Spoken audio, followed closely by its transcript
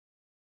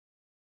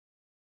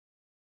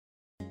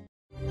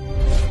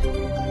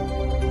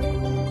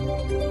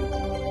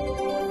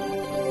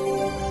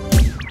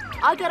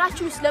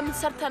አገራችን ውስጥ ለምን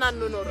ሰርተን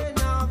አንኖርም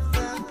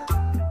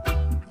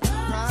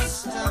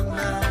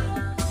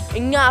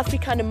እኛ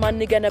አፍሪካን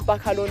ማንገነባ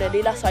ካልሆነ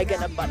ሌላ ሰው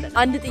አይገነባለን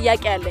አንድ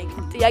ጥያቄ ያለኝ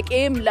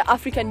ጥያቄም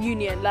ለአፍሪካን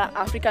ዩኒየን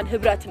ለአፍሪካን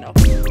ህብረት ነው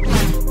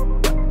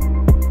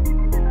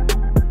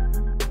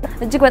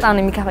እጅግ በጣም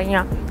ነው የሚከፋኛ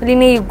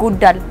ለኔ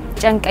ይጎዳል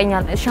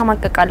ጨንቀኛል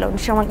ሻማቀቃለሁ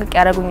ሻማቀቅ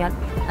ያረጉኛል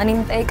እኔ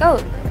ምጠይቀው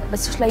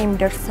በሱስ ላይ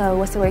የሚደርሰው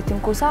ወስባዊ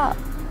ትንኮሳ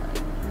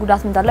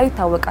ጉዳት እንዳለው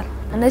ይታወቃል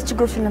እነዚህ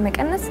ችግሮችን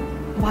ለመቀነስ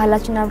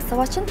ባህላችንና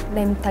ህብረተሰባችን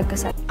ላይ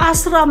እንታገሳለን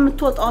አስራ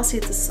የምትወጣው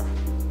ሴትሳ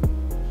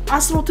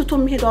አስሮትቶ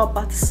የሚሄደው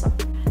አባትሳ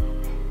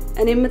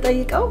እኔ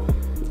ምጠይቀው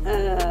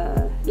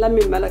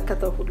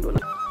ለሚመለከተው ሁሉ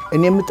ነው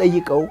እኔ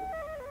ምጠይቀው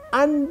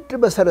አንድ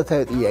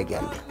መሰረታዊ ጥያቄ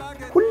አለ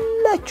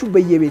ሁላችሁ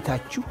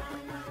በየቤታችሁ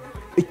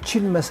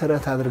እቺን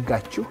መሰረት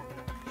አድርጋችሁ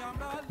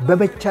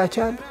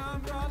በመቻቻል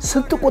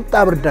ስትቆጣ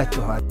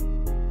አብርዳችኋል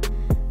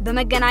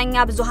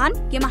በመገናኛ ብዙሃን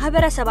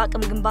የማህበረሰብ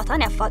አቅም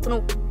ግንባታን ያፋጥኑ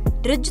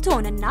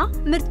ድርጅቶንና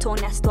ምርቶን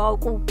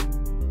ያስተዋውቁ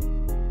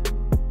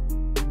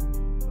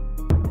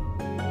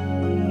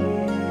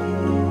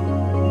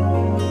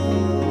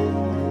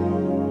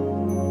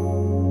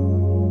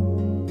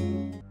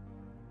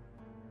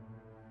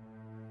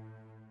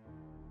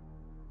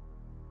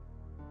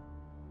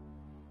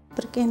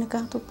ብርቄ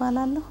ንጋቱ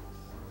ባላለሁ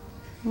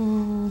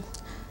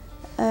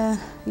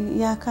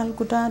ያካል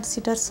ጉዳት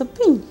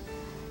ሲደርስብኝ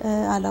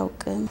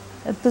አላውቅም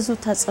ብዙ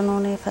ተጽዕኖ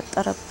ነው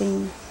የፈጠረብኝ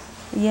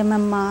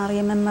የመማር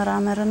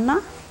የመመራመርና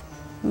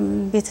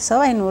ቤተሰብ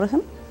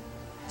አይኖርህም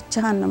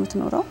ብቻህን ነው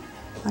የምትኖረው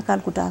አካል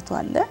ጉዳቱ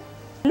አለ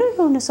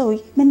ለሆነ ሰው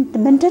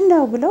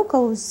ምንድነው ብለው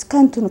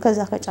ከንቱን ከዛ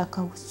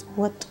ከጫካው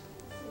ወጡ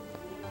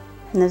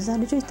እነዛ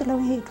ልጆች ጥለው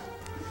ሄዱ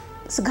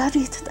ስጋዱ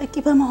የተጠቂ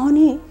በመሆኔ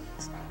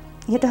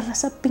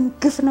የደረሰብኝ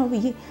ግፍ ነው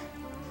ብዬ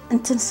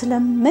እንትን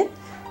ስለምን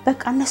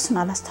በቃ እነሱን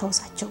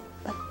አላስታውሳቸው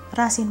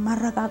ራሴን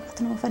ማረጋጋት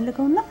ነው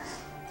ፈልገውና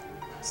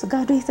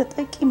ስጋዱ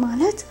የተጠቂ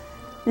ማለት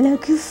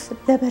ለግፍ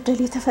ለበደል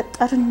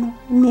የተፈጠርን ነው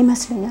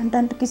የሚመስለኝ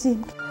አንዳንድ ጊዜ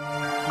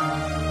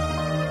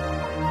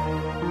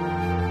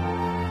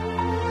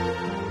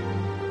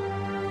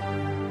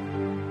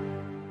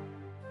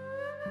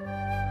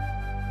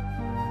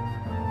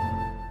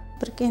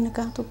ብርቄ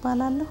ንጋቱ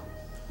ባላለሁ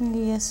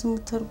የስሙ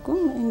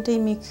ትርጉም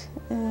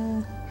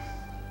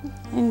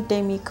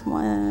ኢንዴሚክ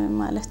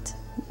ማለት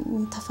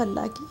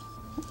ተፈላጊ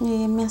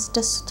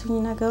የሚያስደስቱኝ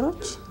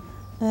ነገሮች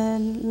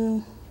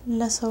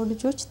ለሰው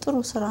ልጆች ጥሩ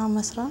ስራ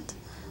መስራት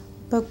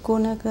በጎ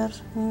ነገር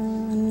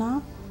እና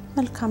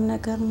መልካም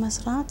ነገር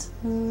መስራት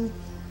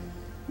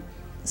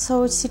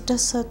ሰዎች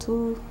ሲደሰቱ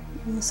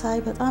ሳይ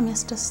በጣም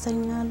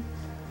ያስደስተኛል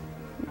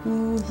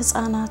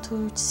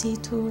ህፃናቶች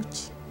ሴቶች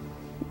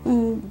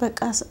በቃ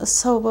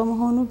ሰው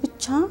በመሆኑ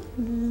ብቻ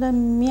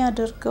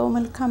ለሚያደርገው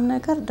መልካም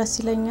ነገር ደስ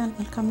ይለኛል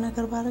መልካም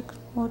ነገር ባረክ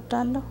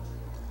ወዳለሁ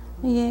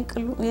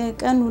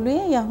የቀን ውሎዬ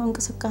ያው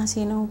እንቅስቃሴ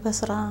ነው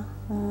በስራ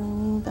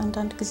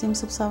አንዳንድ ጊዜም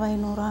ስብሰባ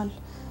ይኖራል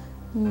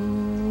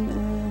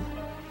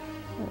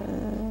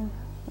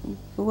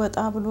ወጣ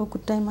ብሎ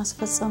ጉዳይ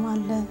ማስፈጸም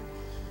አለ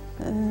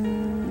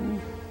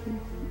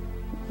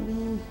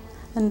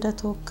እንደ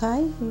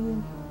ተወካይ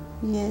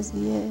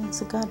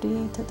የስጋዴ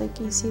ተጠቂ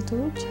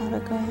ሴቶች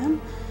አረጋውያን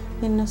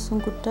የነሱን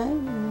ጉዳይ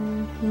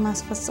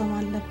ማስፈጸም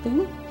አለብኝ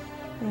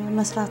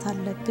መስራት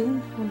አለብኝ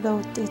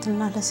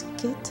ለውጤትና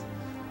ለስኬት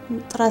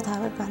ጥረት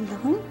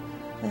አደርጋለሁ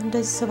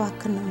እንደዚህ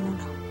ስባክን ነው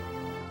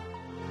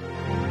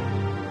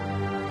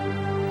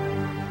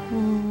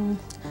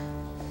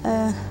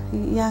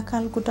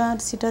ያካል ጉዳት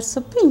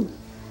ሲደርስብኝ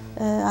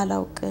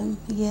አላውቅም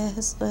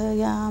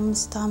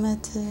የ5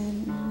 አመት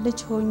ልጅ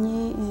ሆኜ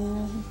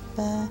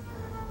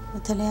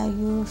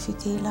በተለያዩ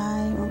ፊቴ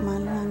ላይ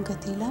ማለት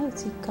አንገቴ ላይ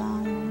እዚጋ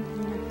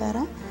ነበረ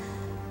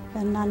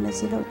እና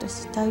እነዚህ ለውጦች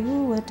ሲታዩ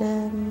ወደ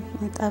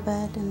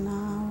ጠበልና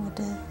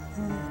ወደ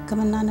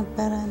ሕክምና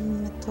ነበረ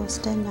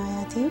የምትወስደኝ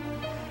አያቴ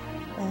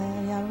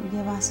ያው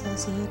የባሰ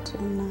ሲሄድ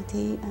እናቴ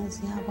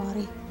እዚህ አባሪ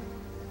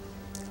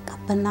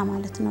ቀበና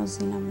ማለት ነው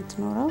እዚህ ነው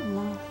የምትኖረው እና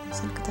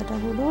ስልክ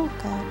ተደውሎ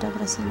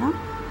ከደብረ ሲና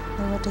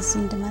ወደዚህ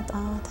እንድመጣ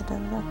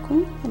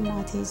ተደረኩኝ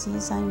እናቴ እዚህ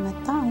ዛኝ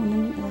መጣ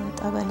አሁንም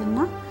ጠበልና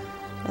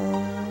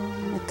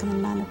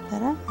ሕክምና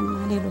ነበረ እና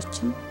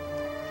ሌሎችም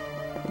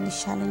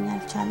ሊሻለኝ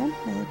አልቻለም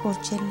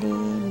ቦርቼሌ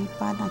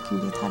የሚባል ሐኪም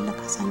ቤት አለ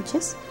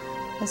ካሳንቺስ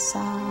እዛ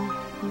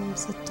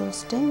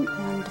ስትወስደኝ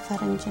አንድ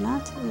ፈረንጅ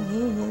ናት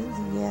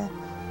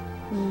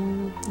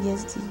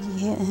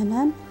ይሄ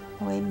ህመም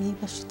ወይም ይሄ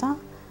በሽታ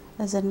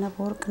ዘነበ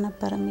ወርቅ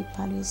ነበር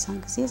የሚባለው የዛን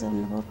ጊዜ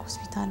ዘነበ ወርቅ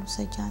ሆስፒታል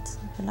ወሰጃት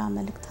ብላ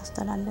መልእክት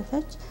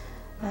አስተላለፈች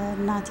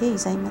እናቴ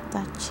ይዛኝ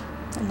መጣች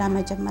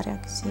ለመጀመሪያ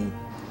ጊዜ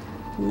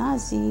እና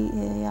እዚህ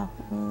ያው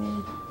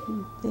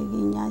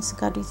የኛ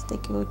ስጋዱ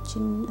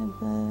ተጠቂዎችን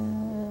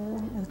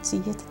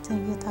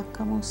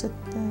እየታከሙ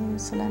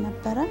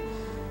ስለነበረ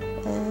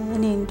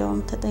እኔ እንደውም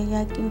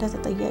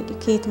ተጠያቂ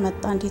ከየት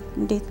መጣ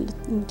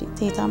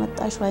እንዴት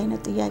አመጣሽ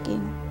አይነት ጥያቄ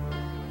ነው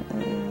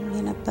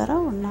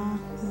የነበረው እና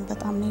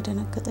በጣም ነው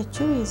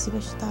የደነገጠችው የዚህ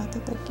በሽታ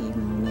ተጠቂ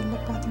መሆን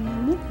የለባትም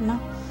የሚልና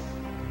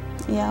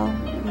ያው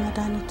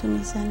መድኃኒቱን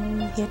ይዘን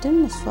ሄድን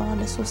እሷ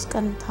ለ3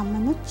 ቀን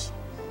ታመመች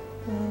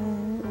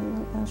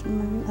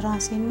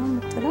ራሴን ነው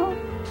የምጥለው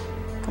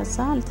ከዛ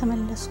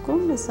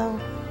አልተመለስኩም እዛው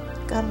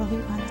ቀረሁ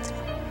ማለት ነው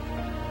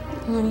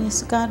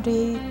የስጋዴ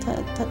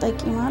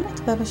ተጠቂ ማለት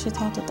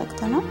በበሽታው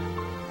ተጠቅተናል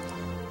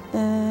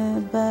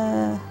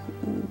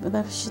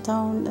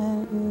በበሽታው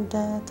እንደ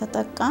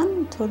ተጠቃን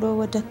ቶሎ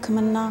ወደ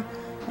ህክምና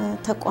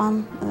ተቋም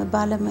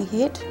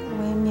ባለመሄድ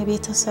ወይም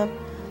የቤተሰብ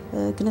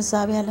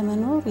ግንዛቤ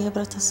ያለመኖር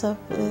የህብረተሰብ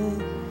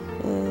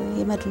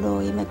የመድሎ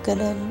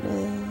የመገለል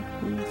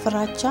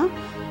ፍራቻ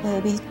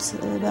ቤት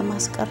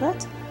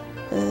በማስቀረት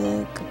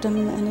ቅድም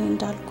እኔ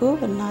እንዳልኩ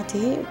እናቴ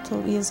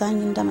የዛኝ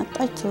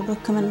እንደመጣች ቶሎ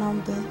ህክምናውን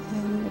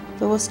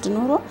በወስድ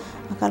ኖሮ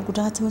አካል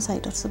ጉዳትም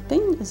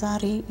ሳይደርስብኝ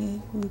ዛሬ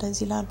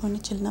እንደዚህ ላልሆን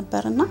ይችል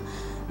ነበርና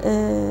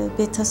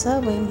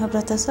ቤተሰብ ወይም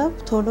ህብረተሰብ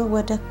ቶሎ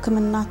ወደ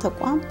ህክምና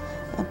ተቋም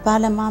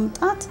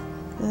ባለማምጣት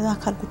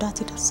አካል ጉዳት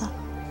ይደርሳል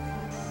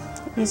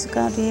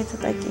የስጋዴ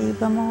ተጠቂ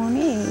በመሆኔ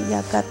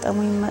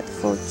ያጋጠሙኝ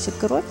መጥፎ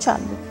ችግሮች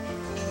አሉ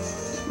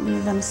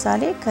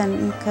ለምሳሌ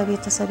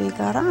ከቤተሰቤ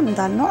ጋራ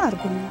እንዳልነው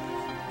አርጉኝ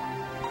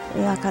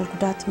የአካል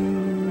ጉዳት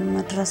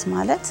መድረስ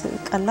ማለት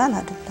ቀላል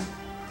አይደለም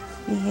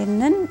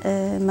ይሄንን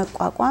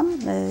መቋቋም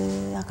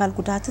አካል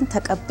ጉዳትን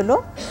ተቀብሎ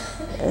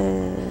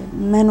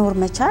መኖር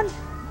መቻል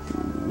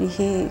ይሄ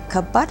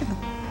ከባድ ነው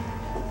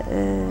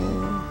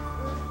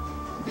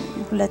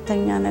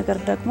ሁለተኛ ነገር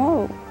ደግሞ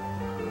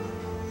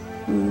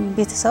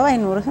ቤተሰብ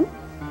አይኖርህም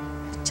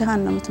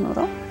ብቻህን ነው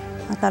የምትኖረው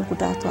አካል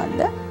ጉዳቱ አለ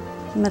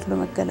መድሎ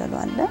መገለሉ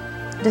አለ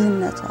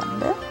ድህነቱ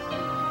አለ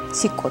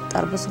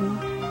ሲቆጠር ብዙ ነው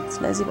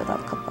ስለዚህ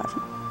በጣም ከባድ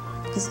ነው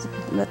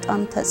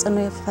በጣም ተጽዕኖ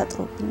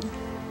ይፈጥሩብኛል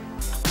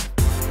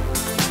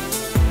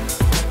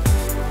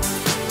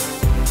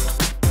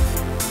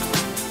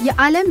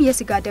የዓለም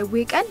የስጋ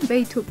ደዌ ቀን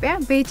በኢትዮጵያ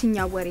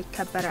በየትኛው ወር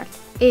ይከበራል?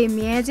 ኤ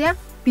ሚያዝያ፣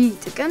 ቢ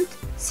ጥቅምት፣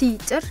 ሲ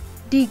ጥር፣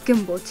 ዲ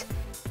ግንቦት።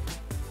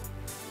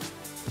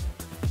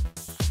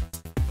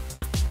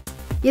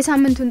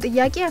 የሳምንቱን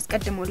ጥያቄ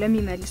አስቀድሞ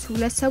ለሚመልሱ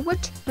ሁለት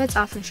ሰዎች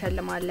መጽሐፍ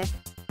እንሸልማለን።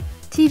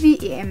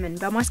 ቲቪኤምን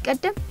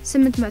በማስቀደም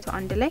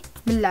 801 ላይ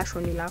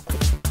ምላሹን ይላኩ።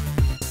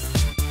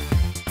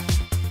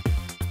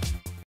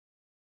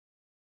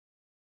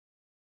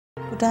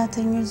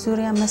 ጉዳተኞች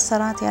ዙሪያ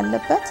መሰራት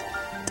ያለበት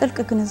ጥልቅ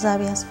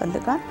ግንዛቤ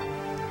ያስፈልጋል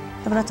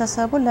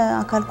ህብረተሰቡ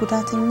ለአካል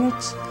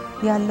ጉዳተኞች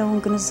ያለውን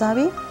ግንዛቤ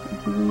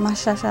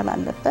ማሻሻል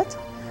አለበት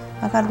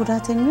አካል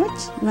ጉዳተኞች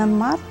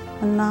መማር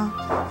እና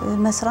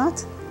መስራት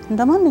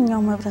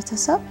እንደማንኛውም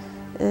ህብረተሰብ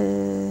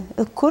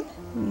እኩል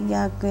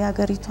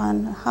ያገሪቷን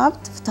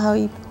ሀብት ፍትሃዊ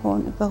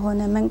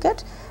በሆነ መንገድ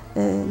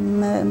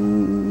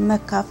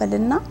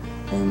መካፈልና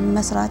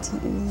መስራት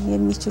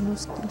የሚችሉ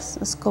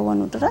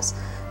እስከሆኑ ድረስ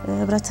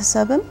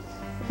ህብረተሰብም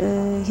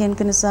ይሄን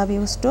ግንዛቤ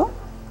ወስዶ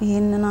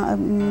ይሄንና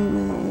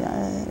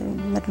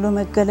መድሎ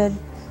መገለል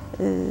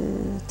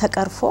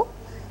ተቀርፎ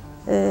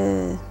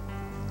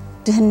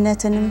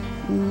ድህነትንም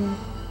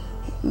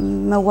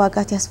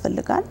መዋጋት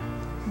ያስፈልጋል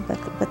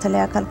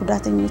በተለይ አካል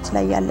ጉዳተኞች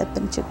ላይ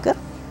ያለብን ችግር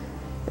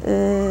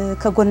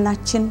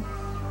ከጎናችን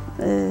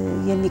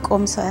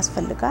የሚቆም ሰው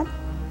ያስፈልጋል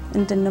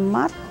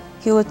እንድንማር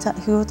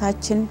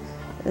ህይወታችን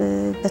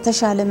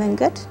በተሻለ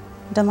መንገድ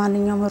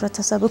እንደማንኛውም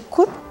ህብረተሰብ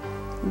እኩል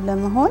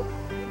ለመሆን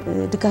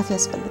ድጋፍ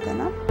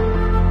ያስፈልገናል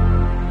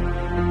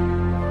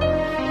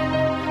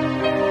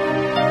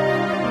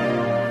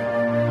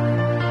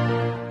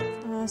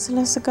ስለ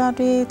ስጋዴ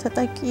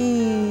ተጠቂ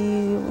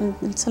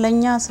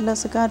ስለኛ ስለ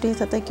ስጋዴ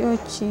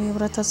ተጠቂዎች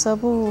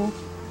ህብረተሰቡ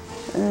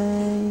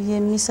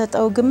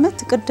የሚሰጠው ግምት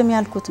ቅድም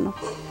ያልኩት ነው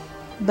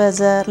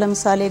በዘር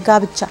ለምሳሌ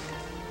ጋብቻ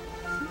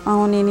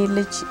አሁን የኔ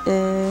ልጅ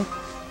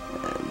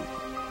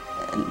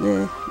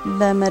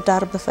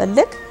ለመዳር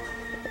በፈልግ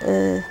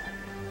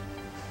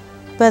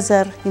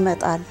በዘር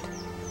ይመጣል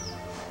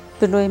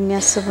ብሎ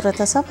የሚያስብ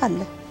ህብረተሰብ አለ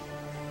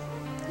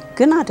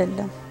ግን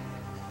አይደለም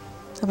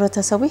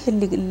ህብረተሰቡ ይሄን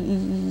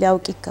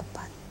ሊያውቅ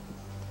ይገባል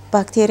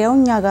ባክቴሪያው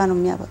እኛ ጋር ነው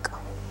የሚያበቃው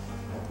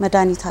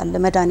መድኃኒት አለ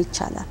መድኃኒት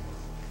ይቻላል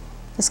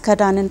እስከ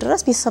ዳንን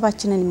ድረስ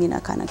ቤተሰባችንን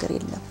የሚነካ ነገር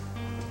የለም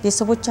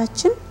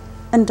ቤተሰቦቻችን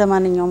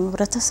እንደማንኛውም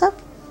ህብረተሰብ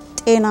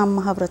ጤናማ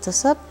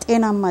ህብረተሰብ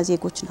ጤናማ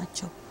ዜጎች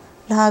ናቸው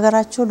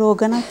ለሀገራቸው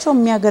ለወገናቸው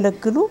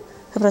የሚያገለግሉ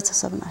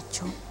ህብረተሰብ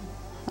ናቸው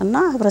እና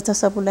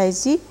ህብረተሰቡ ላይ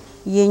እዚ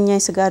የኛ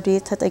የስጋዴ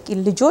ተጠቂ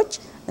ልጆች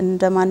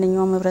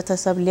እንደማንኛውም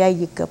ህብረተሰብ ሊያይ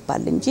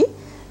ይገባል እንጂ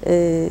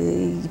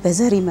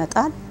በዘር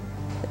ይመጣል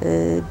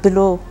ብሎ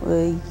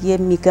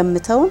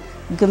የሚገምተው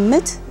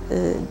ግምት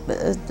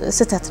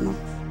ስተት ነው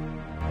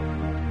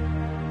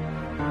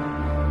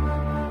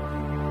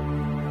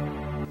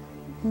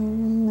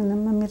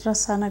ምንም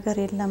የሚረሳ ነገር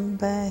የለም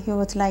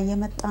በህይወት ላይ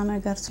የመጣ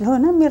ነገር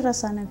ስለሆነ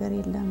የሚረሳ ነገር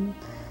የለም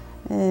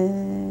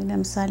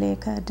ለምሳሌ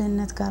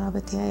ከድህነት ጋር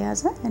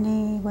በተያያዘ እኔ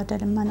ወደ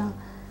ልመና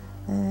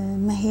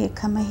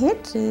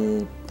ከመሄድ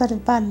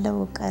ባለው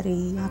ቀሪ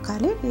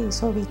አካሌ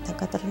ሰው ቤት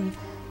ተቀጥሬ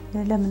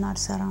ለምን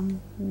አልሰራም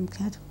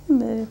ምክንያቱም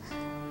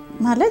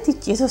ማለት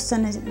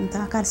የተወሰነ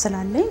አካል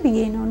ስላለኝ ብዬ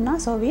ነውና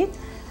ሰው ቤት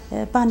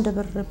ባንድ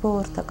ብር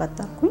በወር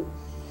ተቀጠርኩኝ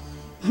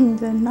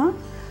እና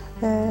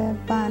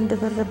በአንድ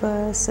ብር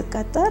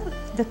በስቀጠር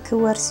ልክ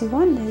ወር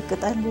ሲሆን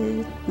ቅጠል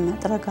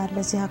መጥረግ አለ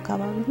እዚህ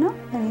አካባቢና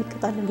እኔ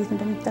ቅጠል እንዴት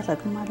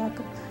እንደሚጠረግ ማላውቅ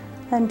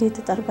እንዴት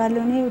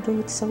ተጠርጋለሁ እኔ ወደ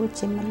ቤተሰቦቼ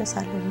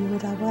እመለሳለሁ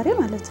ወደ አባሬ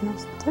ማለት ነው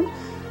ስትል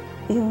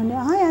ይሁን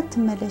አይ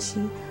አትመለሺ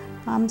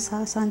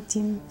 50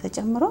 ሳንቲም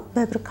ተጨምሮ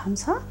በብር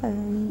 50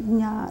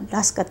 እኛ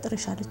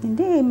ላስቀጥርሻለች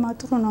እንዴ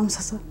ማጥሩ ነው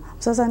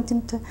 50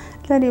 ሳንቲም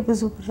ለኔ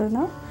ብዙ ብር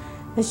ነው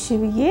እሺ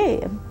ብዬ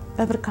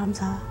በብር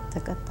 50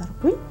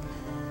 ተቀጠርኩኝ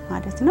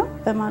ማለት ነው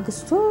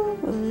በማግስቱ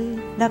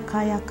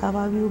ለካ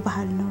ያካባቢው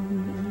ባህል ነው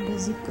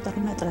እንደዚህ ቁጥር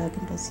መጥረግ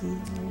እንደዚህ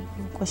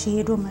ቆሽ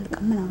ሄዶ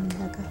መልቀም ምናምን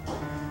ነገር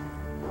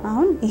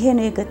አሁን ይሄ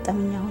ነው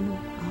የገጠመኝ አሁን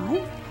አይ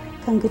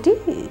ከእንግዲህ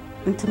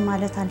እንትን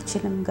ማለት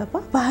አልችልም ገባ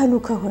ባህሉ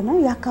ከሆነ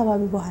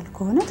ያካባቢው ባህል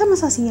ከሆነ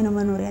ተመሳሳይ ነው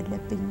መኖር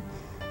ያለብኝ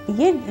ይሄ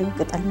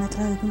ቅጠል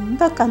መጥረግ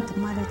በቃ እንትን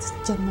ማለት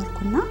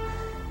ጀመርኩና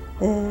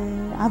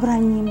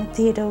አብራኝ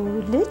የምትሄደው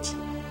ልጅ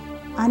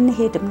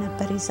አንሄድም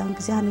ነበር ይዛን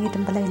ጊዜ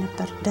አንሄድም ብላይ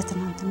ነበር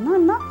ደትናንትና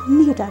እና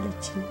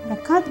እንሄዳለች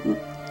ለካ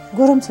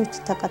ጎረምሶች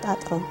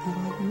ተቀጣጥረው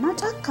ነውና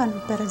ጫካ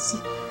ነበር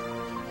እዚህ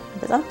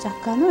በጣም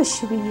ጫካ ነው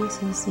እሺ ብዬ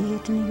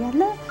ሲሄድን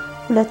ያለ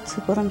ሁለት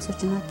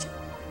ጎረምሶች ናቸው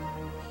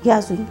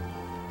ያዙኝ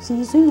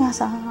ሲይዙኝ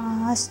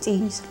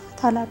አስጤኝ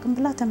ታላቅም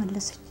ብላ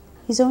ተመለሰች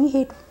ይዘውኝ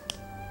ሄዱ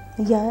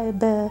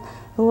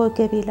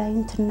በወገቤ ላይ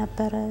እንትን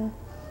ነበር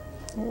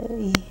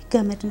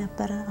ገመድ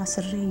ነበር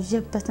አስሬ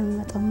ይጀበትም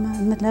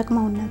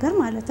መለቅመው ነገር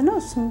ማለት ነው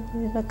እሱ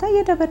በቃ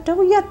እየደበደቡ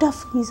ያዳፍ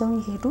ይዘውኝ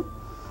ሄዱ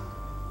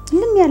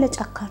ምንም ያለ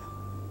ጫካ ነው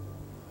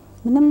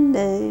ምንም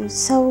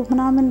ሰው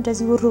ምናምን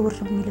እንደዚህ ውርውር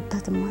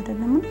የሚልበትም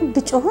አይደለም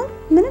ብጮህም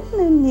ምንም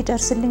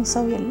የሚደርስልኝ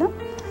ሰው የለም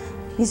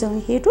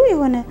ይዘውኝ ሄዱ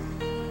የሆነ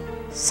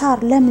ሳር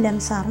ለምለም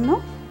ሳር ነው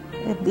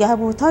ያ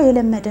ቦታው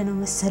የለመደ ነው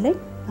መሰለኝ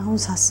አሁን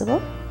ሳስበው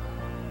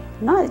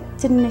እና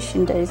ትንሽ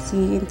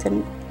እንደዚህ እንትን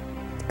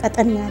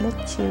ቀጠን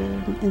ያለች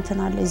እንትን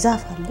አለ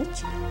ዛፍ አለች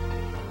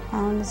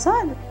አሁን እዛ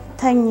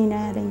ተኝ ነው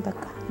ያለኝ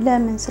በቃ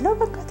ለምን ስለው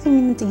በቃ ተኝ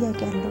ምን ጥያቄ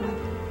አለው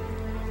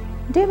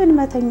ደብን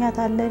መተኛት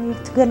አለ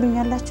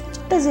ትገሉኛላችሁ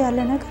እንደዚህ ያለ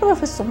ነገር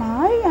በፍጹም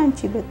አይ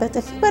አንቺ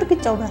በጥፊ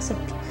በርግጫው ባሰብ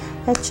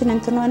ያችን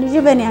እንትኗን ይዤ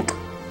በኔ ያቀ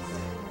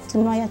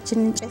እንትኗ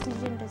ያችን እንጨት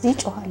ይዤ እንደዚህ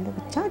ጮሃለሁ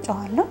ብቻ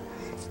ጮሃለሁ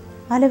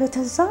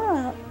አለበተዛ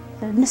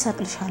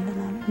እንሰቅልሻለን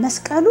አለ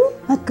መስቀሉ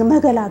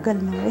መገላገል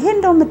ነው ይሄ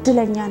እንደው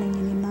ምድለኛ ነኝ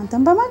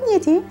እናንተን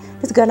በማግኘቴ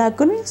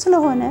ልትገላግሉኝ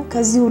ስለሆነ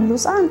ከዚህ ሁሉ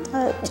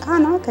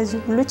ጫና ከዚህ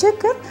ሁሉ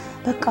ችግር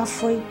በቃ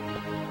ፎይ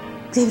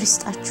እግዚአብሔር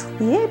ይስጣችሁ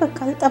ይሄ በቃ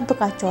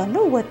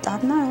ተጠብቃቸዋለሁ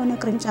ወጣና የሆነ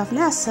ቅርንጫፍ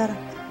ላይ አሰረ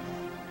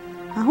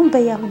አሁን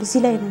በያሁን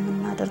እዚህ ላይ ነው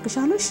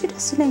የምናደርግሻለሁ እሺ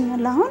ደስ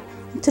ይለኛል አሁን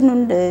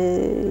እንትኑን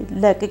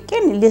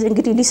ለቅቄን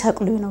እንግዲህ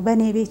ሊሰቅሉኝ ነው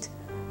በኔ ቤት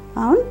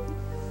አሁን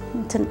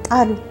እንትን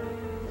ጣሉ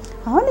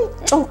አሁን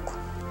ጮክ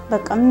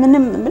በቃ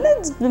ምንም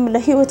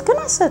ለህይወት ግን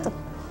አሰጥም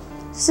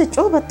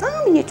ስጮ በጣም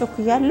እየጮክ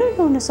ያለው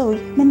የሆነ ሰው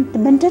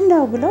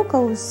ምንድነው ብለው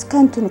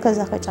ከንቱን ከዛ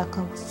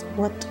ከጫካው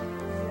ወጡ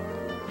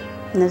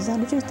እነዛ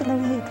ልጆች ጥለው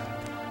ሄዱ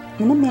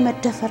ምንም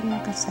የመደፈር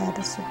ነገር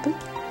ሳያደርሱብኝ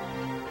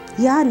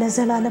ያ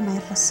ለዘላለም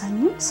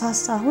አይረሳኝም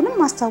ሳሳሁንም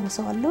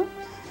ማስተዋወሰዋለሁ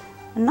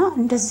እና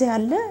እንደዚህ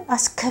ያለ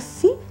አስከፊ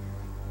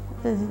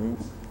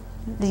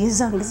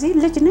የዛን ጊዜ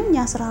ልጅ ነኝ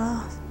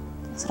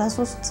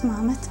 13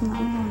 አመት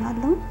ምናምን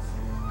ሆናለሁ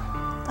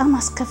በጣም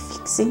አስከፊ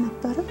ጊዜ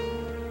ነበር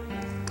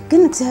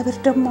ግን እግዚአብሔር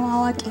ደግሞ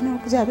አዋቂ ነው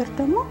እግዚአብሔር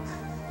ደግሞ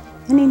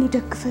እኔን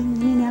ይደግፈኝ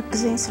እኔን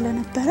ያግዘኝ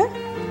ስለነበረ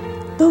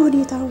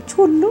በሁኔታዎች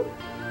ሁሉ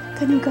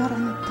ከኔ ጋር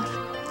ነበር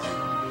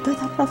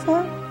በተረፈ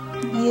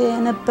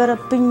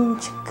የነበረብኝ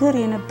ችግር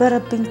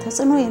የነበረብኝ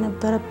ተጽዕኖ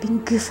የነበረብኝ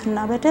ግፍና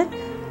በደል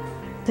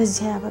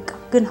በዚያ ያበቃ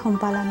ግን አሁን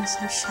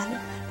ባላነሳው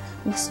ይሻላል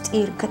ውስጤ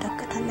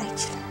ይርገዳገዳል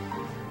አይችልም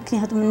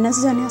ምክንያቱም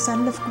እነዛን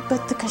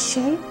ያሳለፍኩበት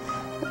ተከሻይ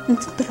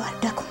እንትን ብሎ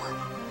አዳክሟል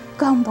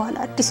ጋም በኋላ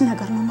አዲስ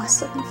ነገር ነው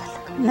ማሰብ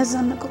እንፈልጋለን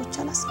እነዛን ነገሮች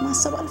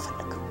ማሰብ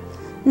አልፈልግም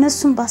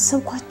እነሱን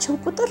ባሰብኳቸው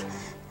ቁጥር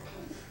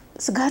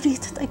ስጋዱ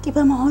የተጠቂ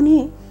በመሆኔ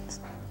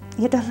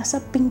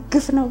የደረሰብኝ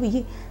ግፍ ነው ብዬ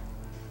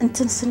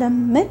እንትን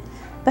ስለምን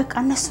በቃ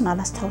እነሱን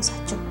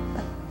አላስታውሳቸው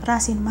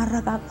ራሴን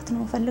ማረጋጋት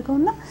ነው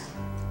ፈልገውና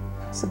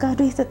ስጋዱ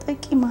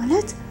የተጠቂ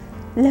ማለት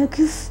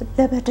ለግፍ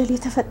ለበደል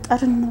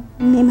የተፈጠርን ነው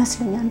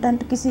የሚመስለኝ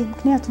አንዳንድ ጊዜ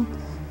ምክንያቱም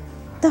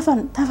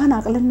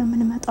ተፈናቅለን ነው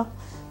የምንመጣው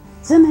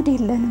ዘመድ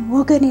የለንም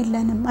ወገን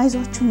የለንም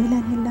አይዟችሁ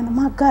ሚለን የለንም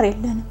አጋር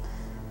የለንም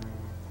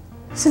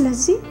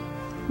ስለዚህ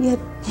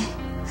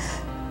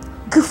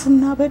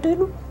ግፍና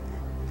በደሉ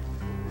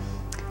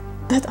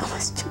በጣም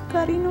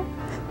አስቸጋሪ ነው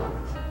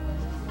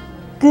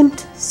ግን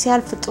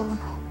ሲያልፍ ጥሩ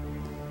ነው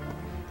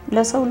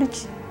ለሰው ልጅ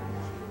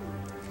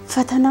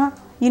ፈተና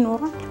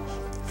ይኖራል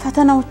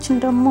ፈተናዎችን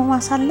ደግሞ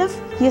ማሳለፍ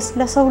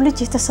ለሰው ልጅ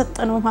የተሰጠ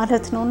ነው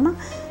ማለት ነውና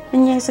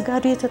እኛ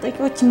የስጋዱ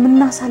የተጠቂዎች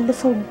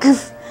ምናሳልፈው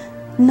ግፍ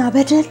እና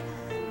በደል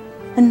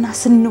እና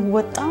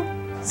ስንወጣ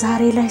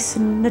ዛሬ ላይ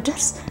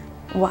ስንደርስ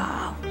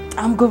ዋው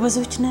በጣም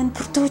ጎበዞች ነን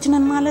ብርቶች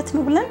ነን ማለት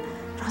ነው ብለን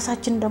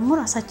ራሳችን ደግሞ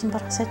ራሳችን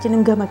በራሳችን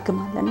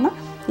እንገመግማለንና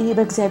ይሄ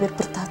በእግዚአብሔር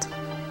ብርታት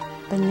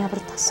በእኛ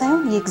ብርታት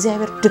ሳይሆን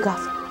የእግዚአብሔር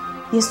ድጋፍ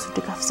የሱ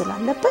ድጋፍ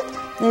ስላለበት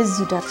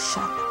እዚህ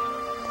ደርሻለሁ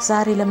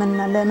ዛሬ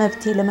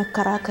ለመብቴ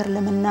ለመከራከር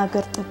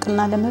ለመናገር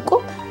ጥቅና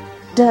ለመቆም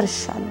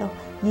ደርሻለሁ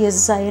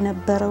የዛ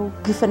የነበረው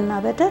ግፍና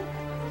በደል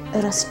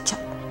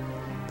ረስቻለሁ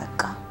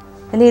በቃ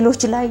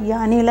ሌሎች ላይ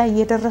ያኔ ላይ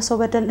የደረሰው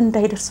በደል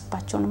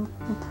እንዳይደርስባቸው ነው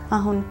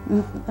አሁን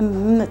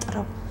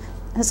ምጥረው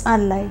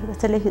ህፃን ላይ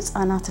በተለይ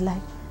ህፃናት ላይ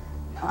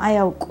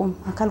አያውቁም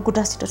አካል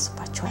ጉዳት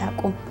ሲደርስባቸው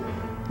አያውቁም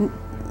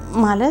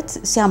ማለት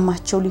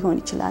ሲያማቸው ሊሆን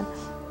ይችላል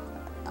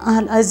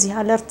እዚህ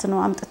አለርት ነው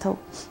አምጥተው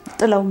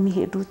ጥለው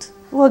የሚሄዱት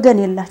ወገን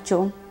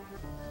የላቸውም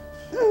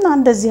እና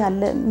እንደዚህ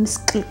ያለ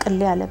ምስቅልቅል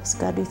ያለ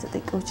በስጋዶ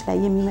የተጠቂዎች ላይ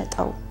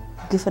የሚመጣው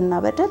ግፍና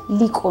በደል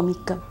ሊቆም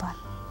ይገባል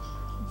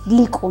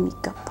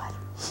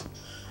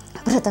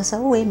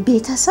ህብረተሰቡ ወይም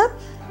ቤተሰብ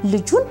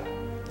ልጁን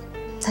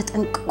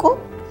ተጠንቅቆ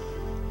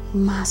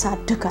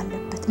ማሳደግ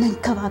አለበት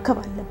መንከባከብ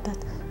አለበት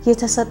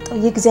የተሰጠው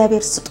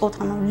የእግዚአብሔር ስጦታ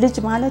ነው ልጅ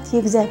ማለት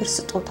የእግዚአብሔር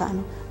ስጦታ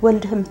ነው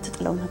ወልደህ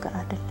የምትጥለው ነገር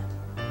አይደለም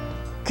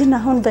ግን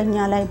አሁን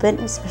በእኛ ላይ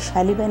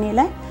ስፔሻሊ በእኔ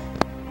ላይ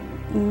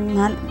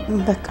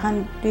በቃ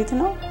እንዴት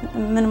ነው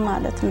ምን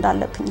ማለት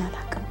እንዳለብኝ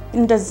አላውቅም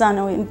እንደዛ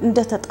ነው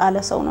እንደተጣለ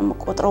ሰው ነው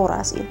መቆጥረው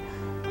ራሴ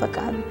በቃ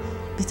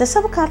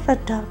ቤተሰብ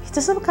ካልረዳ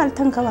ቤተሰብ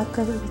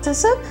ካልተንከባከበ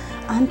ቤተሰብ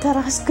አንተ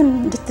ራስ ግን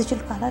እንድትችል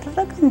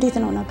ካላደረገ እንዴት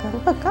ነው ነገሩ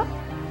በቃ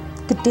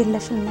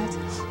ግዴለሽነት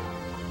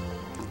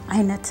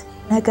አይነት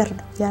ነገር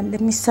ያለ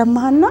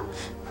የሚሰማህና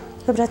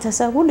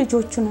ህብረተሰቡ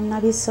ልጆቹንና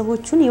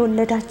ቤተሰቦቹን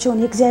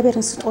የወለዳቸውን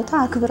የእግዚአብሔርን ስጦታ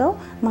አክብረው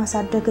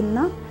ማሳደግና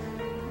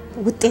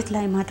ውጤት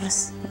ላይ ማድረስ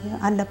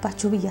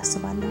አለባቸው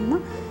በያስባለና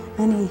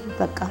እኔ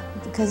በቃ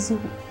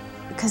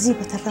ከዚህ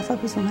በተረፈ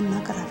ብዙ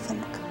መናገር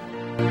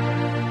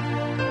አልፈልግም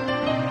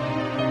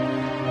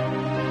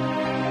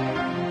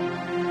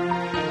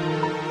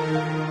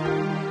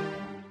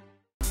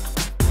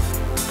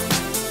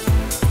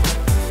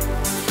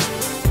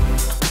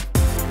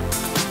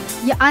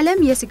የዓለም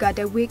የስጋ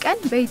ደዌ ቀን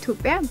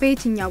በኢትዮጵያ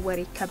በየትኛው ወር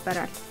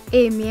ይከበራል?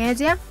 ኤ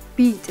ሚያዝያ፣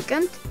 ቢ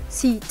ጥቅምት፣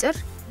 ሲ ጥር፣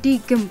 ዲ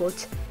ግንቦት።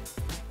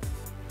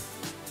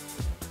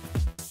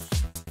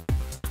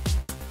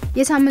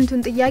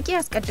 የሳምንቱን ጥያቄ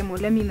አስቀድሞ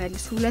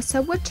ለሚመልሱ ሁለት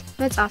ሰዎች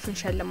መጽሐፍ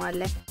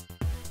እንሸልማለን።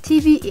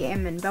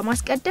 ቲቪኤምን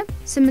በማስቀደም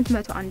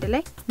 801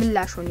 ላይ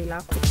ምላሹን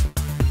ይላኩ።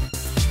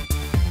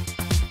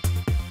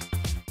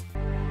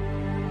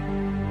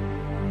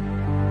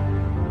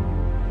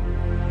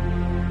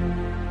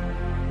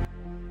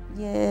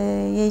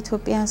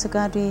 የኢትዮጵያን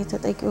ስጋዶ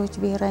የተጠቂዎች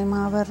ብሔራዊ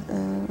ማህበር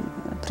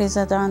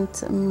ፕሬዝዳንት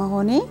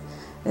መሆኔ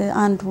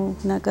አንዱ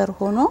ነገር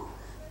ሆኖ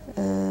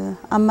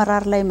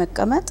አመራር ላይ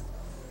መቀመጥ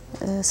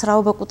ስራው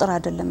በቁጥር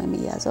አይደለም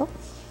የሚያዘው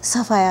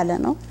ሰፋ ያለ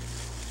ነው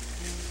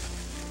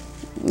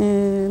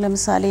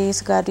ለምሳሌ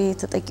ስጋዶ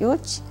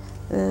የተጠቂዎች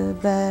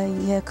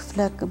በየክፍለ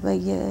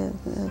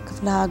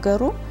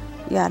ሀገሩ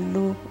ያሉ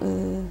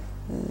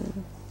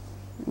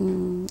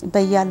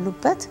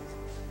በያሉበት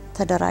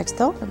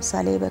ተደራጅተው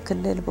ለምሳሌ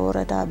በክልል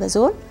በወረዳ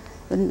በዞን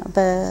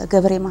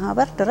በገበሬ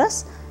ማህበር ድረስ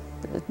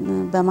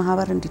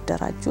በማህበር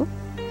እንዲደራጁ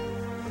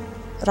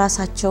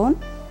ራሳቸውን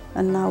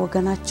እና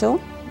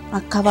ወገናቸውን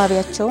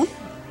አካባቢያቸውን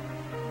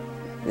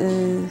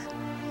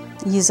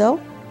ይዘው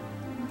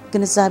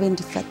ግንዛቤ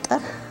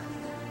እንዲፈጠር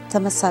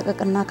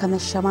ተመሳቀቅና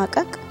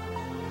ከመሸማቀቅ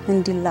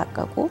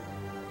እንዲላቀቁ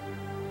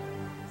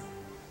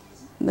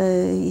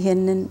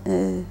ይሄንን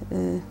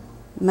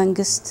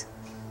መንግስት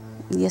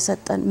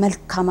የሰጠን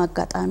መልካም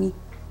አጋጣሚ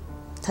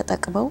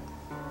ተጠቅመው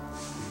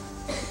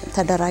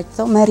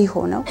ተደራጅተው መሪ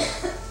ሆነው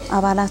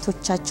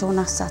አባላቶቻቸውን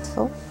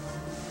አሳትፈው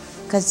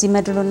ከዚህ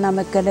መድሎና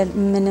መገለል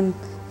ምንም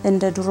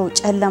እንደ ድሮ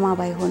ጨለማ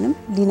ባይሆንም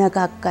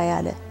ሊነጋጋ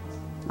ያለ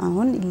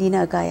አሁን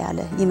ሊነጋ ያለ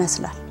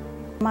ይመስላል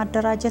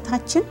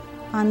ማደራጀታችን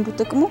አንዱ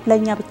ጥቅሙ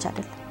ለኛ ብቻ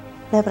አይደለም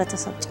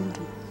ለህብረተሰብ ጭምር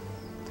ነው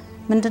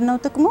ምንድነው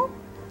ጥቅሙ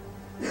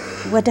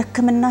ወደ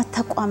ህክምና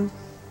ተቋም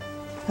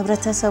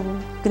ህብረተሰቡ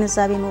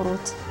ግንዛቤ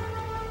ኖሮት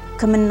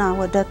ህክምና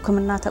ወደ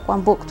ህክምና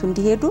ተቋም በወቅቱ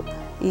እንዲሄዱ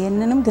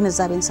ይሄንንም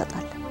ግንዛቤ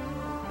እንሰጣለን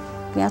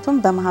ምክንያቱም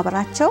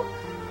በማህበራቸው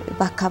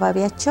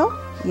በአካባቢያቸው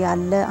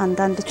ያለ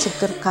አንዳንድ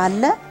ችግር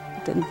ካለ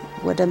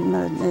ወደ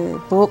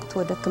በወቅቱ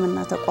ወደ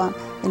ህክምና ተቋም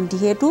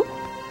እንዲሄዱ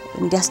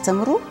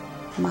እንዲያስተምሩ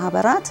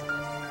ማህበራት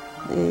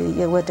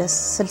ወደ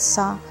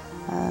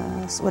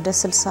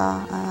 60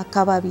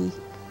 አካባቢ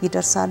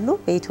ይደርሳሉ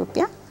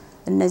በኢትዮጵያ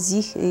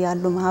እነዚህ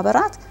ያሉ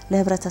ማህበራት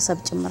ለህብረተሰብ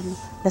ጭምር ነው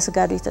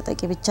ለስጋዶ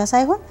የተጠቂ ብቻ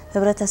ሳይሆን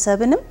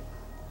ህብረተሰብንም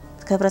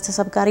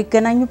ከህብረተሰብ ጋር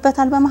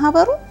ይገናኙበታል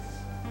በማህበሩ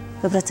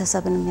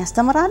ህብረተሰብንም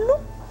ያስተምራሉ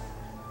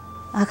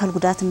አካል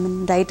ጉዳትም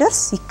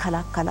እንዳይደርስ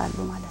ይከላከላሉ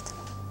ማለት ነው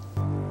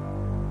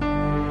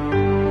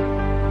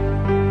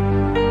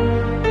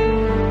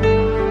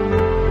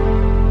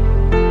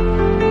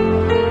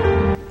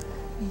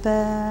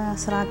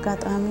በስራ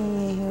አጋጣሚ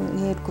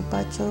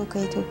የሄድኩባቸው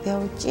ከኢትዮጵያ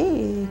ውጪ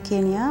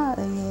ኬንያ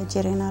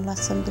የጀነራል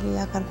አሰምብሊ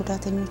አካል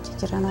ጉዳተኞች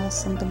ጀነራል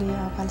አሰምብሊ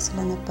አባል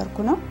ስለነበርኩ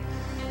ነው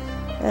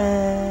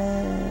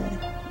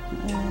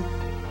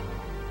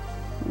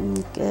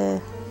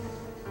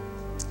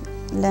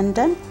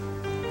ለንደን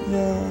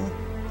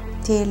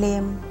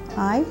የቴሌም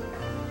አይ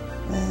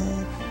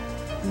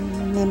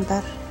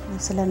ሜምበር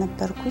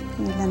ስለነበርኩኝ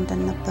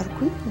ለንደን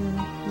ነበርኩኝ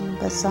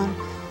በዛን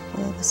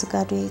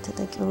በስጋዶ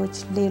የተጠቂዎች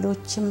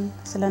ሌሎችም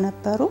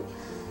ስለነበሩ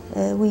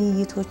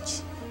ውይይቶች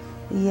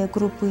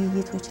የግሩፕ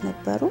ውይይቶች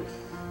ነበሩ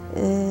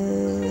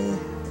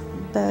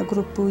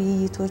በግሩፕ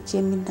ውይይቶች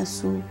የሚነሱ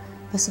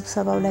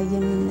በስብሰባው ላይ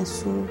የሚነሱ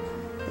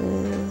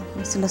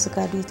ስለ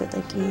ስጋዱ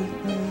ተጠቂ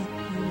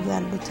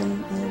ያሉትን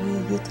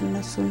ውይይት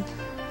እነሱን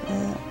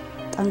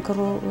ጠንክሮ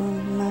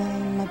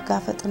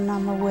መጋፈጥና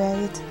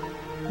መወያየት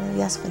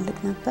ያስፈልግ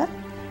ነበር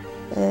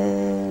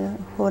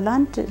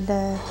ሆላንድ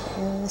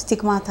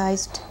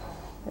ለስቲግማታይዝድ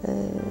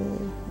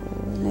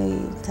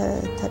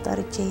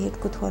ተጠርቼ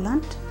ሄድኩት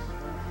ሆላንድ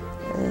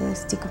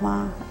ስቲግማ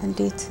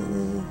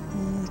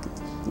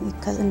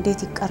እንዴት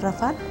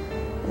ይቀረፋል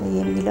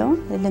የሚለው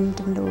ልምድ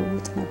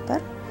ልውውጥ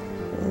ነበር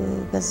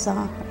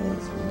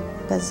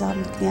በዛ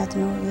ምክንያት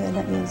ነው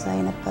የዛ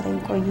የነበረኝ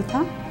ቆይታ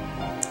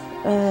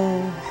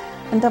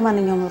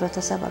እንደማንኛውም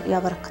ህብረተሰብ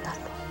ያበረክታሉ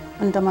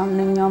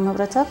እንደማንኛውም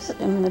ህብረተሰብ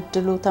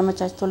እድሉ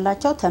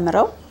ተመቻችቶላቸው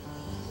ተምረው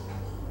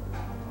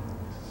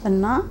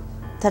እና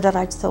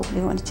ተደራጅተው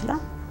ሊሆን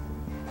ይችላል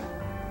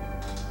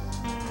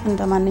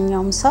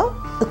እንደማንኛውም ሰው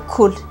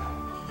እኩል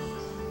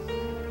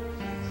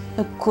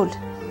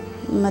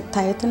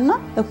መታየትና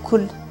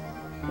እኩል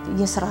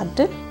የሥራ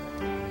ዕድል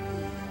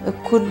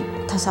እኩል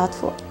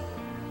ተሳትፎ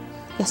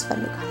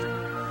ያስፈልጋል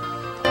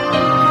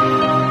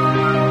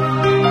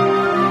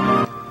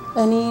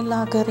እኔ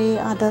ለሀገሬ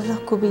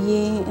አደረኩ ብዬ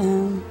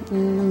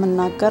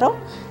የምናገረው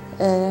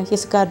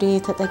የስጋዱ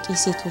ተጠቂ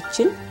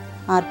ሴቶችን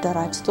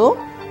አደራጅቶ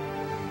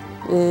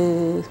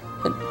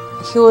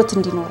ህይወት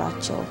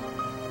እንዲኖራቸው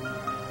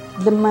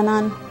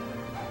ልመናን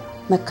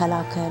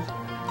መከላከል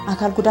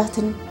አካል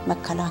ጉዳትን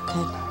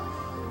መከላከል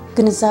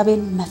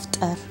ግንዛቤን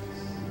መፍጠር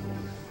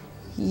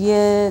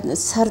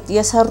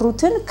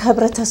የሰሩትን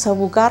ከህብረተሰቡ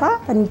ጋራ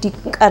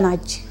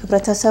እንዲቀናጅ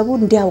ህብረተሰቡ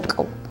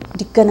እንዲያውቀው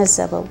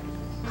እንዲገነዘበው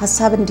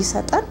ሐሳብ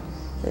እንዲሰጠን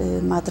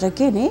ማድረጌ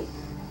እኔ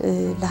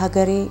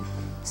ለሀገሬ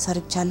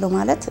ሰርቻለሁ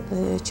ማለት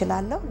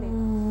እችላለሁ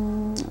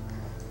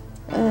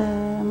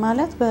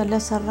ማለት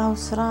ለሰራው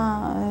ስራ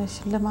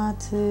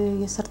ሽልማት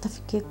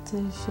የሰርቲፊኬት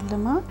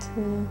ሽልማት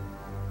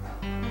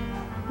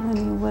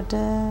ወደ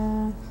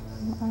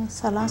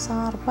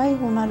 30-40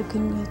 ይሆናል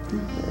ግን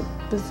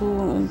ብዙ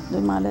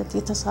ማለት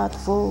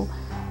የተሳትፎ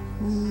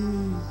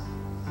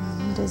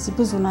እንደዚህ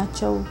ብዙ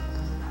ናቸው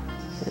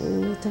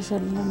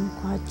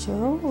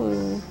ተሸለምኳቸው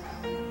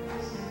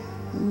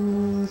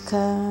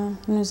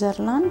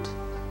ከኒውዚላንድ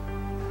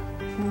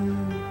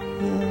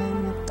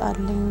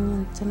የመጣልኝ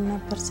እንትን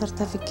ነበር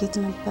ሰርቲፊኬት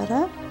ነበረ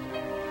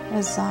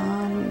እዛ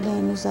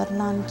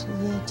ለኒውዚላንድ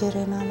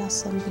የጀነራል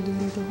አሰምብሊ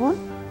እንዲሆን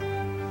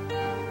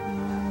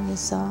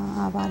እዛ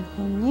አባል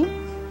ሆኜ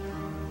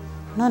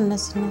እና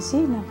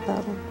እነዚህ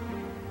ነበሩ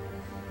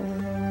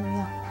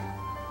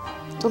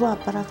ጥሩ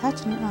አበረታች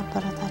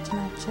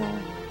ናቸው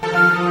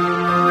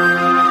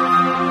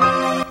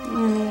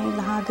እኔ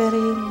ለሀገሬ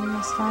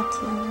መስራት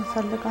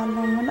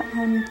ፈልጋለሁ ማለት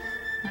አሁን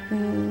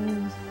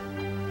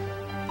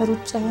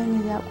ሩጫዬን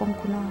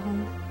ያቆምኩ ነው አሁን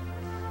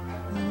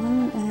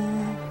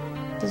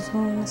ብዙ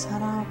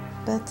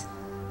መስራበት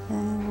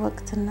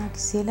ወቅትና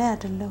ጊዜ ላይ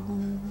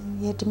አይደለሁም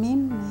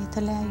የድሜም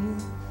የተለያዩ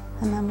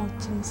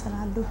ህመሞችን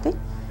ስላሉብኝ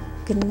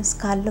ግን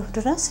እስካለሁ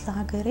ድረስ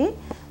ለሀገሬ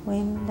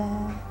ወይም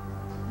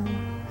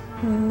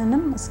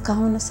ምንም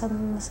እስካሁን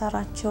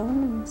ሰራቸውን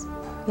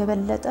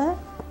የበለጠ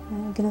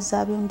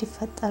ግንዛቤው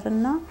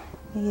እንዲፈጠርና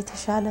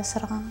የተሻለ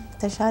ስራ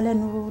የተሻለ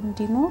ኑሮ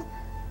እንዲኖር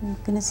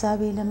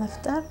ግንዛቤ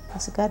ለመፍጠር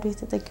ስጋዱ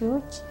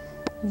ተጠቂዎች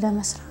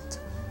ለመስራት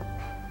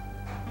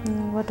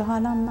ወደ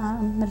ኋላ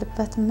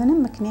ምልበት ምንም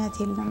ምክንያት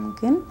የለም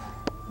ግን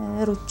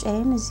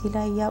ሩጫዬን እዚህ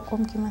ላይ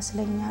ያቆምኩ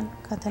ይመስለኛል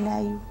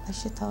ከተለያዩ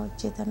በሽታዎች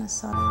የተነሳ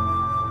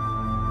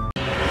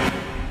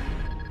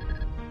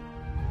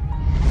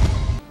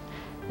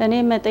እኔ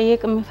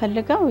መጠየቅ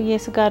የምፈልገው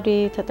የስጋዱ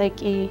ተጠቂ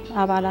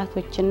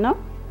አባላቶችን ነው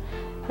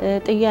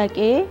ጥያቄ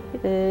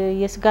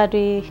የስጋዱ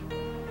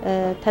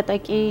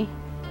ተጠቂ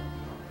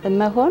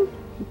መሆን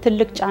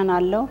ትልቅ ጫና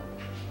አለው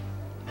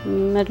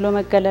መድሎ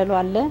መገለሉ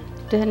አለ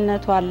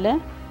ድህነቱ አለ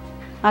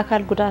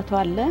አካል ጉዳቱ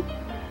አለ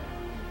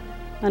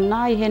እና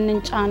ይሄንን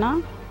ጫና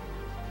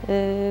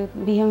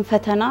ቢህም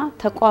ፈተና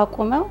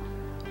ተቋቁመው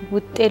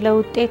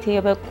ለውጤት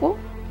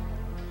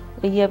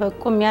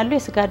እየበቁም ያሉ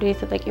የስጋዱ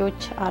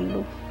ተጠቂዎች አሉ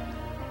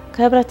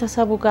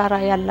ከህብረተሰቡ ጋራ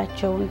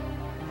ያላቸውን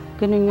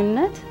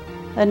ግንኙነት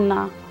እና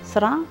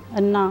ስራ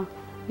እና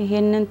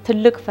ይሄንን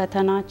ትልቅ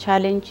ፈተና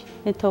ቻሌንጅ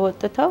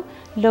ተወጥተው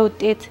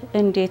ለውጤት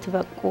እንዴት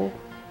በቁ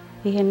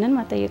ይሄንን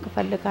መጠየቅ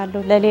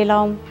ፈልጋለሁ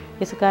ለሌላውም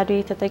የስጋዱ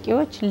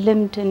ተጠቂዎች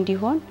ልምድ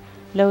እንዲሆን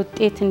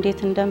ለውጤት እንዴት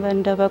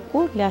እንደበቁ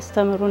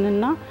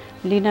ሊያስተምሩንና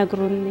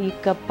ሊነግሩን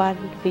ይገባል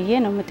ብዬ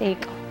ነው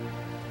መጠየቀው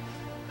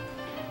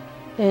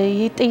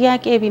ይህ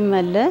ጥያቄ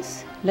ቢመለስ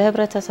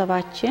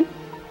ለህብረተሰባችን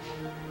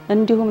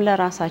እንዲሁም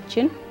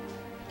ለራሳችን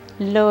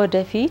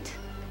ለወደፊት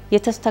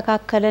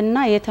የተስተካከለና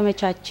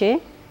የተመቻቸ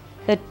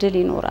እድል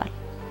ይኖራል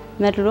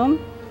መድሎም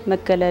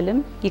መገለልም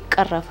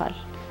ይቀረፋል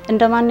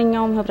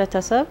እንደማንኛውም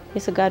ህብረተሰብ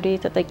የስጋዱ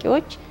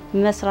ተጠቂዎች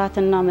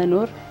መስራትና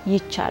መኖር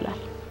ይቻላል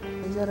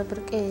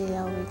ዘረብርቄ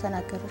ያው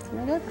የተናገሩት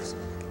ነገር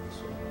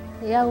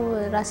ያው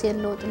ራሴን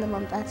ለውጥ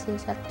ለማምጣት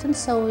የቻልኩትን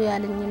ሰው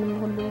ያለኝንም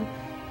ሁሉ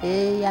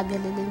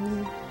ያገለለኝ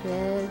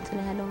እንትን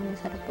ያለውን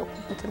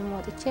የሰረበኩበትን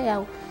ወጥቼ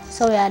ያው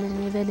ሰው ያለን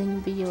ይበለኝ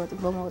ብዬ ወጥ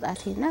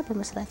በመውጣቴና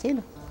በመስራቴ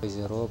ነው።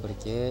 ወይዘሮ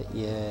ብርቄ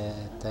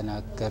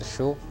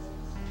የተናገርሽው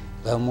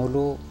በሙሉ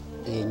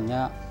የኛ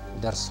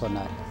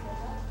ደርሶናል።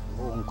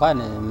 እንኳን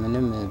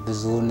ምንም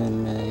ብዙንም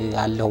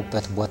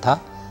ያለውበት ቦታ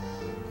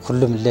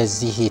ሁሉም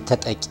ለዚህ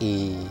ተጠቂ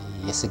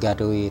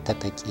የስጋደው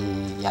ተጠቂ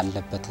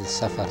ያለበት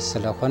ሰፈር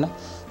ስለሆነ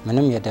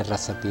ምንም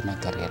የደረሰብኝ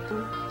ነገር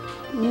የለም።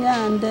 ያ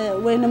እንደ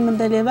ወይንም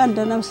እንደ ሌባ እንደ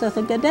ነፍሰ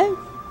ገዳይ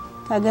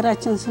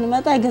ታገራችን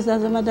ስንመጣ ገዛ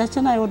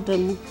ዘመዳችን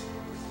አይወደንም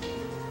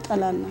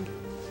ጠላናል።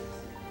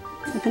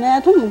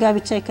 ምክንያቱም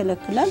ጋብቻ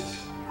ይከለክላል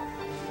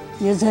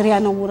የዘሪያ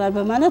ነው ወራል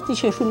በማለት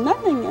ይሸሹና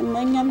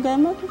እኛም ጋር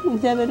መጡ።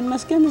 እግዚአብሔር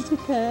ይመስገን እዚህ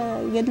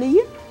ከየልይ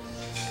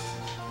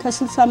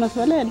ከ60 ዓመት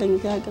በላይ ያለኝ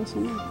ጋር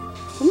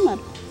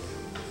ማለት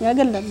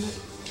ያገለናል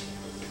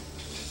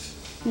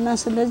እና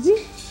ስለዚህ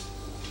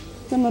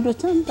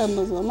ዘመዶቻችን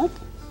ተመዘመት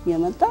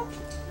የመጣ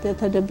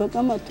ተደበቀ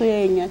መጥቶ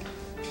ያየኛል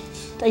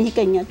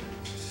ጠይቀኛል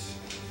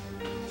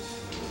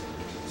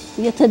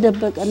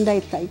የተደበቀ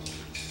እንዳይታይ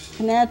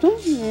ምክንያቱም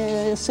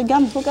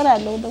ስጋም ፍቅር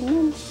አለው ደግሞ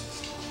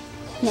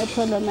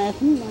መጥቶ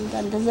ለማየትም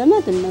አንዳንድ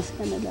ዘመድ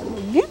እናስከነላል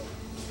ግን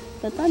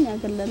በጣም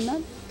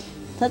ያገለናል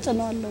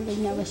ተጽዕኖ አለው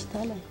በእኛ በሽታ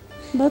ላይ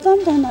በጣም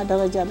ደህና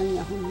ደረጃ ነኝ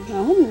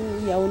አሁን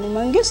ያውኑ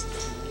መንግስት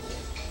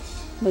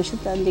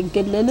በሽታ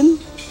እንዲገለልም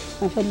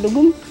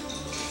አይፈልጉም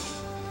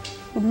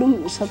ሁሉም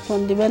ሰጥቶ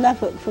እንዲበላ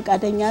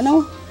ፈቃደኛ ነው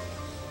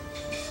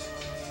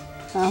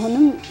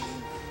አሁንም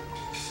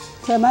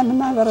ከማንም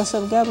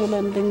ማህበረሰብ ጋር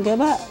ወለን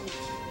እንድንገባ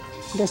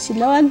ደስ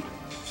ይለዋል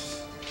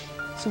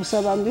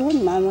ስብሰባም ቢሆን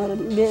ማመር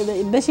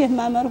በሴት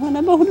ማመር ሆነ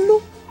በሁሉ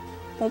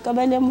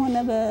በቀበሌም ሆነ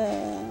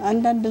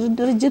በአንዳንድ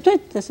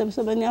ድርጅቶች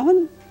ተሰብስበን አሁን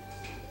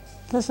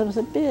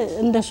ተሰብስቤ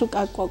እንደ ሱቅ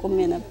አቋቁሜ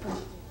ነበር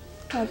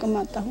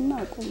አቅማጣሁና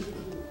አቆም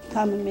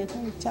ታምሜ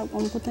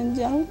ተጫቆምኩት እንጂ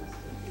አሁን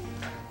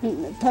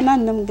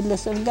ተማንም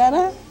ግለሰብ ጋራ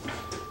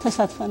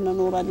ተሳትፈን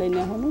ኖራለን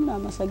ያሁኑን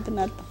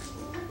አመሰግናለሁ።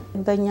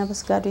 በእኛ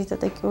በስጋዶ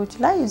ተጠቂዎች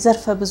ላይ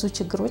ዘርፈ ብዙ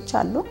ችግሮች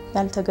አሉ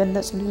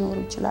ያልተገለጹ ሊኖሩ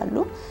ይችላሉ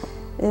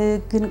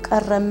ግን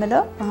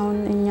ቀረምለው አሁን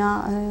እኛ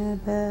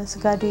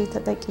በስጋዶ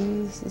ተጠቂ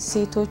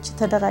ሴቶች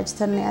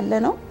ተደራጅተን ያለ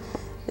ነው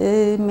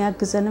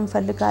የሚያግዘን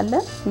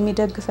እንፈልጋለን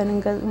የሚደግፈን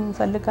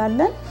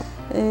እንፈልጋለን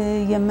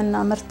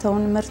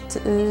የምናመርተውን ምርት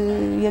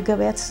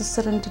የገበያ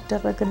ትስስር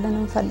እንዲደረግልን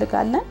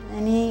እንፈልጋለን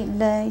እኔ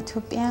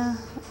ለኢትዮጵያ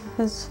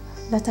ህዝብ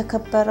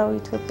ለተከበረው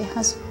ኢትዮጵያ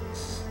ህዝብ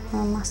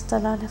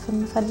ማስተላለፍ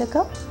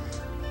እንፈልጋው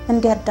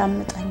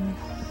እንዲያዳምጠኝ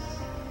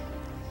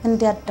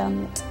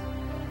እንዲያዳምጥ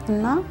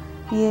እና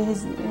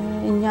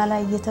እኛ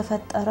ላይ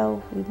የተፈጠረው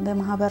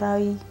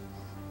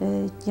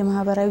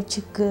የማህበራዊ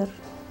ችግር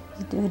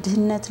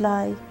ድህነት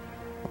ላይ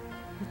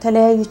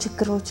ተለያዩ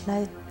ችግሮች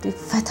ላይ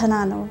ፈተና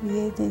ነው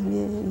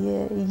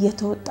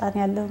እየተወጣን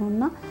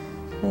ያለውና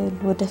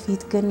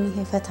ወደፊት ግን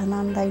ይሄ ፈተና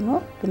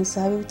እንዳይኖር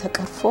ግንዛቤው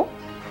ተቀርፎ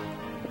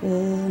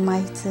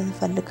ማየት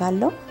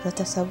ፈልጋለሁ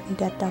ለተሰቡ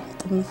እንዲያዳምጥ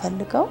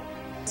እንፈልጋው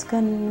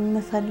እስከን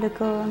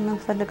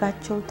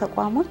የምፈልጋቸው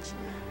ተቋሞች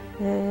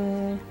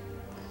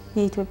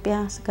የኢትዮጵያ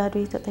ስጋዶ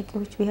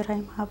ተጠቂዎች ብሔራዊ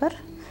ማህበር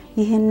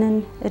ይሄንን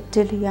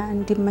እድል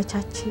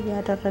እንዲመቻች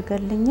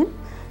ያደረገልኝን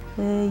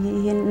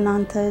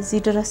እናንተ እዚህ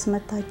ድረስ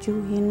መጣችሁ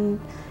ይሄን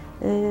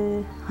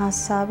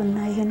ሐሳብና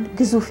ይሄን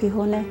ግዙፍ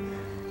የሆነ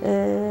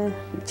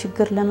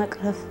ችግር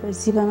ለመቅረፍ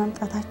እዚህ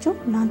በመምጣታችሁ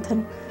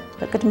እናንተን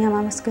በቅድሚያ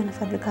ማመስገን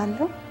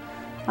እፈልጋለሁ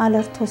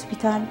አለርት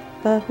ሆስፒታል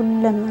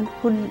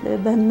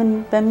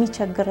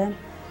በሚቸግረን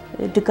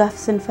ድጋፍ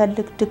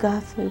ስንፈልግ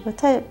ድጋፍ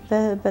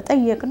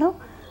በጠየቅነው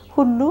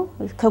ሁሉ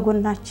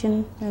ከጎናችን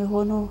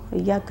ሆኖ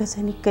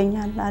ያገዘን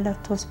ይገኛል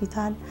አለርት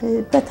ሆስፒታል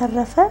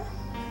በተረፈ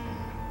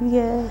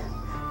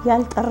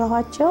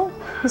ያልጠራዋቸው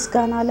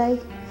ምስጋና ላይ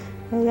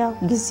ያው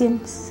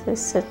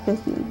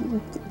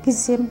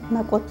ጊዜም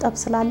መቆጠብ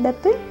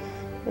ስላለብኝ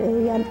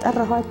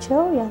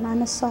ያልጠራዋቸው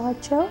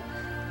ያላነሳዋቸው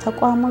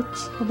ተቋሞች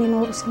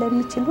ሊኖሩ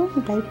ስለሚችሉ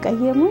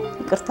እንዳይቀየሙ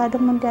ይቅርታ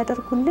ደግሞ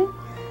እንዲያደርጉልኝ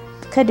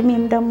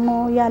ከድሜም ደግሞ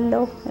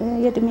ያለው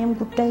የድሜም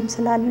ጉዳይም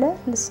ስላለ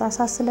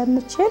ልሳሳ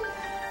ስለምችል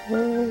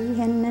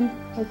ይሄንን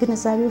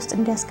ግንዛቤ ውስጥ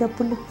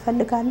እንዲያስገቡልኝ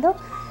ፈልጋለሁ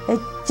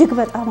እጅግ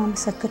በጣም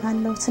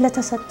አመሰግናለሁ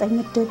ስለተሰጠኝ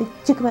እድል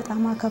እጅግ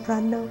በጣም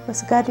አከብራለሁ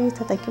በስጋዶ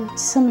ተጠቂዎች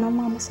ስም ነው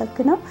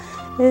ማመሰግነው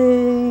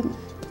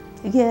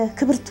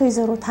የክብርት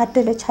ወይዘሮ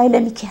ታደለች ኃይለ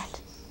ሚካኤል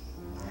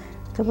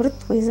ክብርት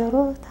ወይዘሮ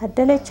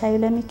ታደለች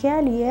ኃይለ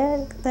ሚካኤል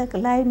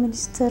የጠቅላይ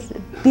ሚኒስትር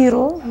ቢሮ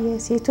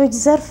የሴቶች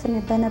ዘርፍ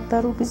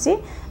በነበሩ ጊዜ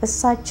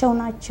እሳቸው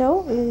ናቸው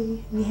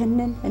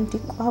ይሄንን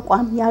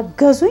እንዲቋቋም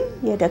ያገዙኝ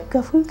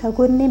የደገፉኝ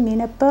ከጎኔም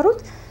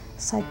የነበሩት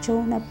እሳቸው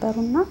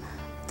ነበሩና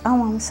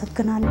በጣም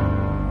አመሰግናለሁ